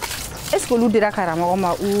 Est-ce que nous dirait carrément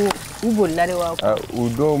ou bolare wa? Ou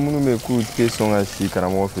do munu me ku te songa si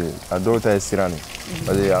carrément fait. A do ta sirani.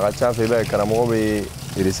 Parce que à chaque fois be carrément be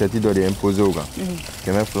recette do de imposer au gars.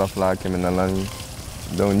 Que me fla que me nalani.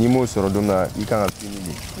 Donc ni mo soro dona i kan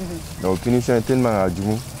pini. Donc punition est tellement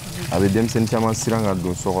adjumu. Avec dem sen chama siranga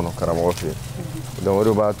do soro no carrément fait. Donc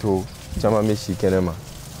o ba to chama me si kenema.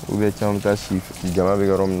 Ou bien chama ta si jama be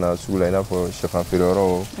garom na sula ina fo chef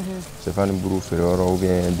inférieur chef en buru inférieur ou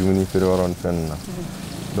bien dumuni inférieur on fenna.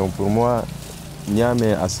 Donc pour moi,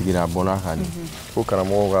 niame asigira bonakani. Faut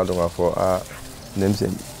carrément regarder donc faut a même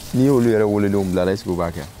ni au lieu de rouler le blala est-ce que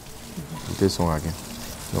va faire? C'était son hack.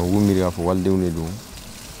 Donc vous mirez faut walde on est donc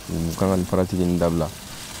quand on pratique une dabla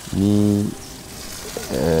ni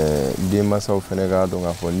des massa au Sénégal donc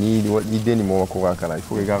faut ni idée ni mo ko kala il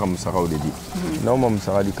faut que garam saka au début. Non mam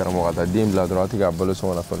saka di carrément ata dem bla droite ga balo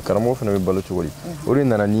son la faire carrément faut ne balo chogoli. Ori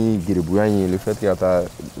nana ni Gueribou yani le fait que ata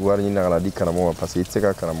warni na la di carrément parce que c'est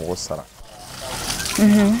carrément sara.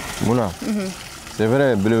 Mouna. C'est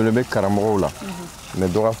vrai le bec carrément là. Mais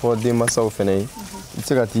donc faut des massa au Sénégal.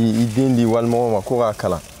 C'est que idée di walmo ma ko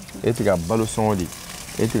kala et tu ga balo son di.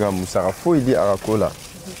 e tɛ ka musaka foyi di a ka ko la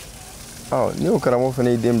ni o karamɔgɔ fana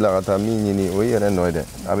y'i den bila ka taa min ɲini o ye yɛrɛ nɔ ye dɛ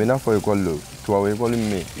a bɛ i n'a fɔ ekɔli don tubabu ekɔli min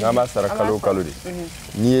bɛ yen n'an b'a sara kalo o kalo de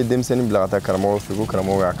n'i ye denmisɛnnin bila ka taa karamɔgɔ fɛ ko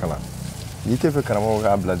karamɔgɔ y'a kalan n'i tɛ fɛ karamɔgɔ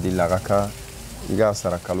k'a bila deli la a ka kan i k'a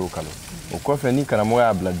sara kalo o kalo o kɔfɛ ni karamɔgɔ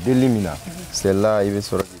y'a bila deli min na c'est là i bɛ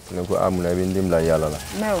sɔrɔ k'i tɛnɛ ko Mouna i bɛ n den bila yaala la.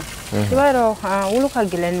 mais i b'a dɔn wolo ka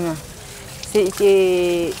gɛlɛn nin ma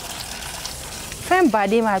fɛn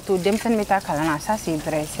baden b'a to denmisɛnnin bɛ taa kalan na ça c'est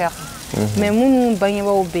vrai certes mais minnu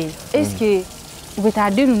bangebaaw bɛ yen est-ce que u bɛ taa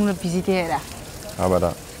den ninnu visiter yɛrɛ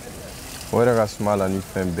abada o yɛrɛ ka suma la ni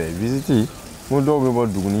fɛn bɛɛ visite n ko dɔw bɛ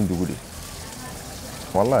bɔ dugu ni dugu de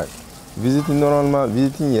wallahi visite normalement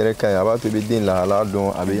visite yɛrɛ ka ɲi a b'a to i bɛ den lahala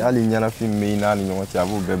dɔn a bɛ hali ɲɛnafin min bɛ i n'a ni ɲɔgɔn cɛ a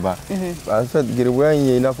b'o bɛɛ ban en fait gɛribuya in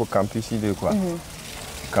ye i n'a fɔ campus de quoi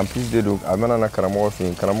campus de don a mana na karamɔgɔ fɛ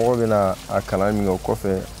yen karamɔgɔ bɛ na a kalan min kɛ o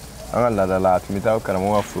kɔfɛ an ka laada la a tun bɛ taa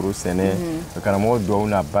karamɔgɔ ka foro sɛnɛ ka karamɔgɔ dugawu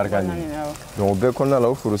n'a barika ɲini donc o bɛɛ kɔnɔna la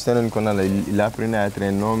o foro sɛnɛ nin kɔnɔna la il apprenait à être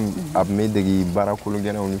un homme a tun bɛ dege baara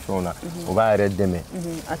kologɛlɛnw ni fɛnw na o b'a yɛrɛ dɛmɛ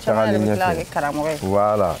tagali ɲɛfɛ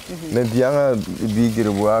voilà mais bi an ka bi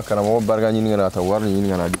gɛribuya karamɔgɔ barika ɲini ka na ka taa wari ɲini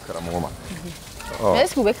ka na di karamɔgɔ ma mais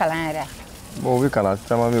est-ce que u bɛ kalan yɛrɛ bon u bɛ kalan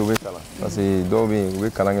caman bɛ yen u bɛ kalan parce que dɔw bɛ yen u bɛ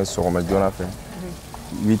kalan kɛ sɔgɔma joona fɛ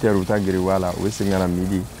 8 heures u bɛ taa gɛribuya la u bɛ segin ka na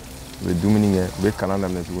midi u bɛ dumuni kɛ u bɛ kalan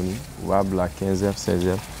daminɛ tuguni u b'a bila 15 heures 16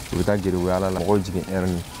 heures u bɛ taa gɛribuya la mɔgɔw jigin heure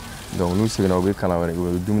min donc n'u seginna u bɛ kalan wɛrɛ kɛ u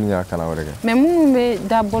bɛ dumuni kɛ ka kalan wɛrɛ kɛ. mais minnu bɛ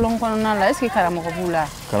da bɔlɔn kɔnɔna la est-ce que karamɔgɔ b'u la.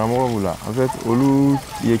 karamɔgɔ b'u la en fait olu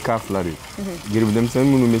ye cas fila de ye gɛribu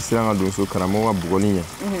denmisɛnnin minnu bɛ siran ka don so karamɔgɔ ka bugɔli ɲɛ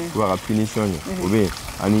ou bien ka punition ɲɛ o bɛ yen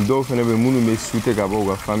ani dɔw fana bɛ yen minnu bɛ sute ka bɔ u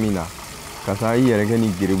ka famille la ka taa i yɛrɛ kɛ ni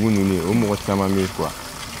gɛribu ninnu ye o mɔgɔ caman bɛ yen quoi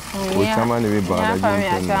o caman de bɛ bagada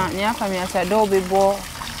ɲini n y'a faamuya sa dɔw bɛ bɔ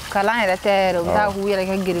kalan yɛrɛ tɛ yɛrɛ u bɛ taa k'u yɛrɛ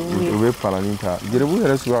kɛ gɛribu ye u bɛ palani ta gɛribu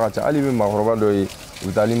yɛrɛ suguya ka ca hali i bɛ maakɔrɔba dɔ ye u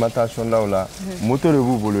bɛ taa alimentation daw la moto de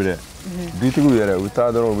b'u bolo dɛ dutigiw yɛrɛ u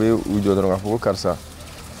taa dɔrɔn u bɛ u jɔ dɔrɔn k'a fɔ ko karisa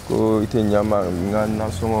ko i tɛ ɲama n ka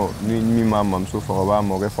nasɔngɔ ni min m'a mamuso faga o b'a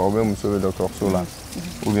mɔkɛ faga ou bien muso bɛ dɔgɔtɔrɔso la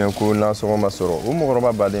ou bien ko nasɔngɔ ma sɔrɔ o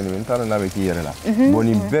mɔgɔkɔrɔba baden de bɛ n t'a dɔn n'a bɛ k'i yɛrɛ la bon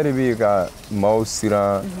nin bɛɛ de bɛ ka maaw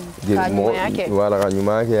siran wala ka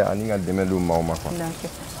ɲumanya kɛ ani ka dɛmɛ don maaw ma quoi.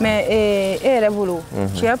 mais e yɛrɛ bolo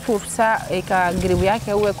tu es pour ça ka gɛribuya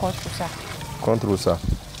kɛ ou contre ça. contre ça.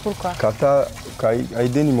 pourquoi. ka taa ka i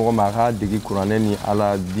den ni mɔgɔ ma a k'a degi kuranɛ ni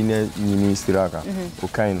ala diinɛ ɲini sira kan o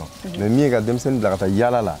ka ɲi nɔ mais min ye ka denmisɛnnin bila ka taa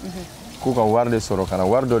yaala la ko ka wari de sɔrɔ ka na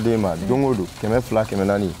wari dɔ d'e ma don o don 100 200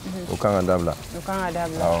 140 o kan ka dabila. o kan ka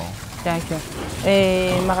dabila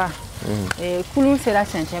d'accord Mara kulun sera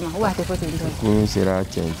cɛncɛn ma ou a tɛ fɔ ten tɔ. kulun sera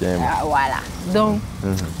cɛncɛn ma. voilà donc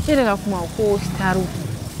e yɛrɛ ka kuma ko staru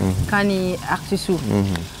kan ni artistes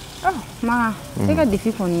Mara e ka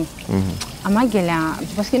défi kɔni a ma gɛlɛya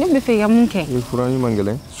parce que ne bɛ fɛ i ka mun kɛ. i fura ma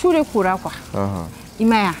gɛlɛn. su de kora quoi. i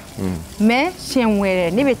ma ye mais siɲɛ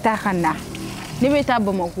wɛrɛ ne bɛ taa ka na ne bɛ taa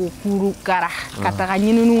Bamakɔ kuru kara ka taga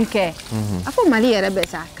ɲininiw kɛ a fɔ Mali yɛrɛ bɛ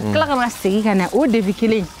sa ka tila ka na segin ka na o défi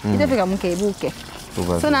kelen i tɛ fɛ ka mun kɛ i b'o kɛ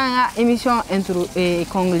sani an ka émission intro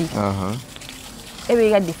kɔngili e bɛ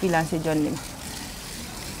i ka défi lancer jɔn de ma.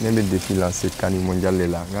 ne bɛ défi lancer kani mondial de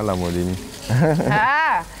la n ka lamɔdenni.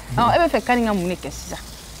 e bɛ fɛ kani ka mun de kɛ sisan.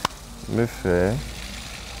 n bɛ fɛ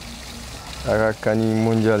a ka kani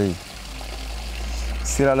mondial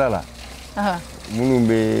sirada la minnu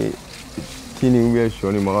bɛ kini ou bien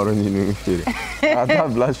sɔ ni macaroni ninnu feere a t'a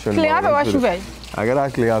bila sɔ ni macaroni feere. tilegan fɛ wa sufɛ. a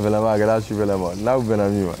kɛra tilegan fɛla ma a kɛra sufɛla ma n'aw bɛnna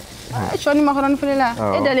min ma. sɔ ni macaroni feere la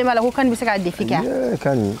e dalen b'a la ko kani bɛ se ka défi kɛ.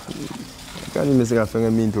 kani bɛ se ka fɛn kɛ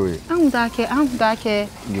min t'o ye. an tun t'a kɛ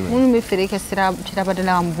minnu bɛ feere kɛ sirabada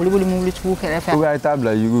la ka boli mobilitigiw kɛrɛfɛ. ou bien a ye t'a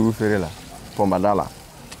bila yugu feere la pɔnbada la.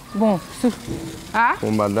 bon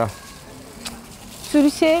pɔnbada.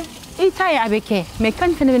 surse i t'a ye a bɛ kɛ mais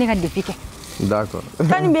kani fana bɛ ne ka défi kɛ. d'accord.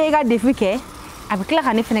 kani bɛ e ka défi kɛ a bɛ tila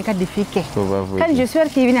ka ne fana ka défi kɛ. kani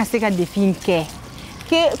j'espère que i bɛna se ka défi in kɛ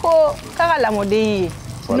ko k'a ka lamɔden ye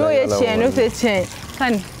n'o ye tiɲɛ n'o tɛ tiɲɛ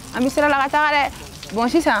kani an bɛ sira la ka taga dɛ bon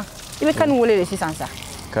sisan i bɛ kani wele de sisan sa.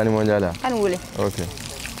 kani mondial la. kani wele. ok.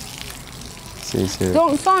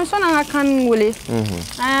 donc sɔni an ka kani wele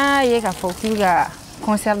an y'a ye k'a fɔ k'u bɛ ka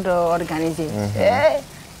concert dɔ organiser.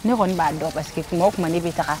 ne kɔni b'a dɔn parce que kuma o kuma ne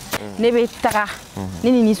bɛ taga ne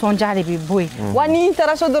ni nisɔndiya de bɛ bɔ yen wa ni n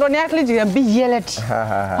taara so dɔrɔn ne hakili jiginna n bɛ yɛlɛ de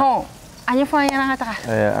a ɲɛfɔ an ɲɛna an ka taga.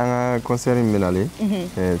 an ka concert in bɛ nalen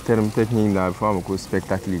terme technique la a bɛ fɔ a ma ko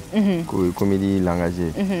spectacle comédie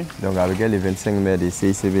langagée donc a bɛ kɛ le 25 mai de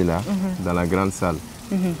CICB la dans la grande salle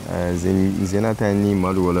Zena ta ni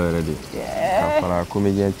Madu wala yɛrɛ de ka fara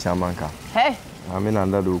comédien caman kan an bɛna an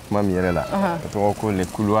da don kuma min yɛrɛ la a tɔgɔ ko les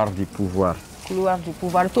couloirs du pouvoir. couloirs du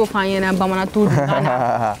pouvoir to fa yena bamana to du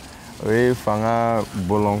kana oui fanga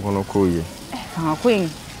bolon kono ko ye fanga ko yin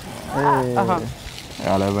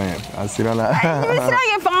ala ben asirala ni sira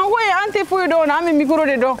ke fanga ko ye ante fo do na me micro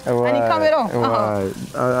de do ani caméra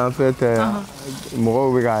en fait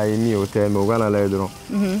mo be ga ni hôtel mo gana la do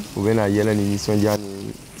ou bena yela ni mission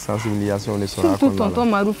diani sensibilisation de sera tout tonton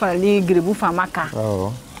Marou fallait Gueribou Fama ka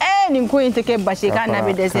ni ko inte ke bashi ka na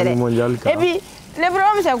be desere et puis le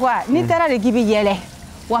problème c'est quoi ni tara de gibi yele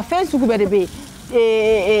wa fait suku be de be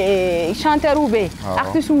chanteur ou be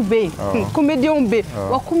artiste ou be comédien ou be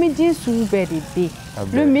wa comédien sou be de be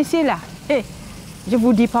le monsieur là je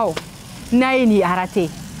vous dis pas naini arrêté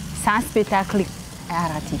sans spectacle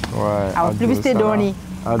arrêté ouais publicité doni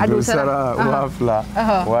adosara wafla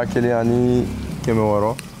wa keliani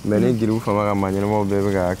kemeworo mais les Gueribou Fama ka manyemo be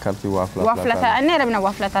ga carte wafla ta ne rabina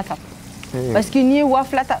wafla ta parce que ni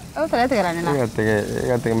wafla ta o tala te garane la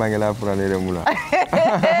ga te mangela pour aller Mouna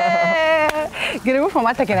Gueribou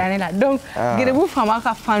Fama ta garane la donc Gueribou Fama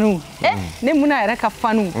ka fanu ne Mouna era ka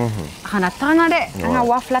fanu kana tana de ana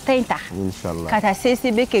wafla ta inta inshallah kata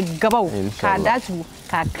CCB ke gabaw ka datu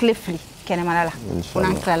ka clefli kene malala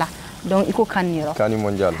on kala donc iko kaniro kani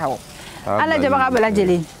mondial ala jaba ka bela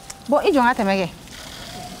jeli bon i jonga temege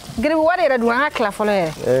Gueribou wari era duanga kla folo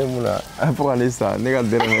ere Mouna pour aller ça ne ga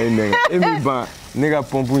dere ngai nega e mi ba ne ga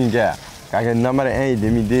pompu inga ka ke namare 1 et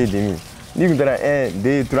demi 2 et demi ni gudara 1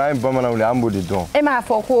 2 3 bamana wala ambo de don e ma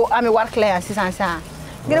foko ame war clear assistance ça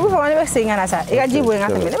Gueribou Fama ne be sengana sa e ga jibo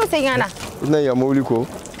ngata me ne be sengana na ya mawli ko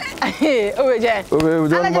o je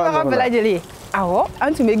ala jaba ka bela jeli awo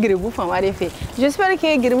antu me Gueribou Fama de fait j'espère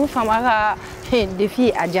que Gueribou Fama ka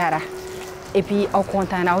défi a jara et puis au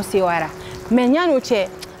content na aussi wara mais nyano che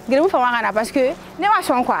Gueribou Fama kana parce que ne ma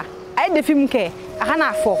son quoi ay défi mke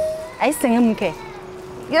akana fo ay senge mke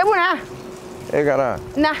Gueribou na e kana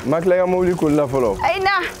na makla ya mawli ko la folo ay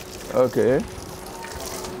na OK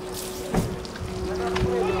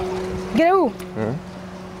Gueribou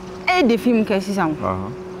ay défi mke sisan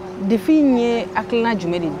défi nye aklina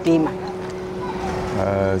jume de dema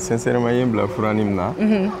sincèrement yem bla furanim na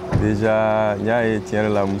déjà nya e tiere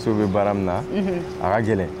la muso be baram na aga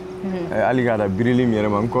gele ali gada birili mi yere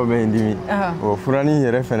man ko be ndimi o furani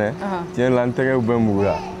yere fene tiere la ntege be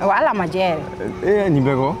mugura wala majere ni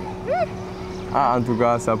bego en tout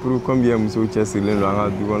cas ça prouve combien muso chesile lo anga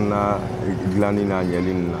dugonna glani na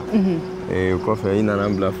nyelin na et ko fe ina na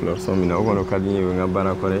bla fleur son mina o kono kadini nga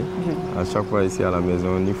bana kore à chaque fois ici à la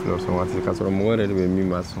maison ni fleur son wati ka so mo wore de mi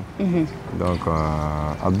mason donc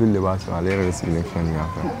Abdul Lebas aller recycler fani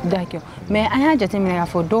affaire d'accord mais anya jate mi na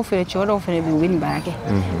fo do fere cho do fere bi win barake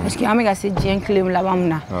parce que amega se jien claim la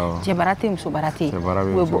bamna je barate muso barate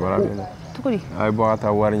to ko di ay bo ata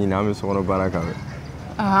war ni na mi so kono baraka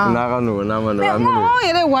na ga no na ma no amino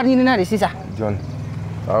yere war ni na de sisa John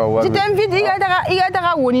tu t'invites il y a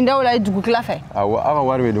ta woni ndawla dugu kla fe awa aga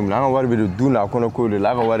warbe dum la warbe do duna kono ko le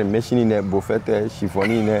la warbe machine ne bo fete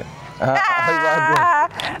chiffoni ne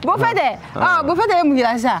bo fete bo fete mu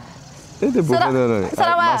gira sa ete bo fete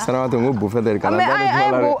sarama to mo bo fete kana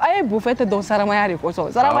ay bo fete donc sarama ya ko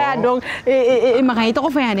so sarama ya donc e ma kay to ko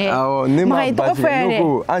fe ne ma kay to ko fe ne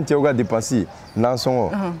ko ante o ga dépasser nan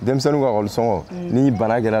songo dem sanu ga gol songo ni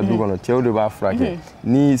bana gela du kono tew de ba frake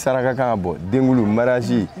ni saraka kan bo dengulu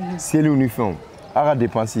mariage selu ni fon aga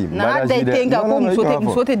dépenser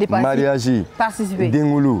mariage participer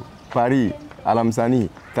dengulu Paris alamsani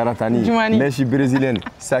taratani meshi brésilienne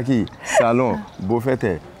saki salon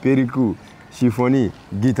bofete periku chiffoni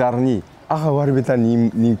guitarni aga warbeta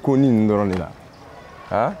ni koni ndorone la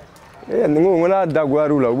ha ngona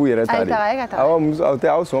dagwaru la bu yere tari awa muso awte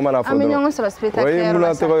aw so mana fodo aminyo so spectacle oyi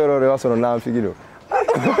muna to ko yoro re so na figilo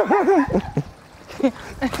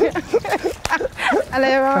ala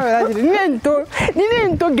ya ni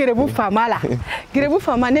nento Gueribou Fama la Gueribou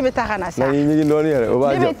Fama ne beta kana sa ni ndoni yere o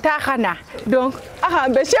ba ne beta kana donc aha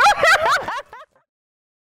be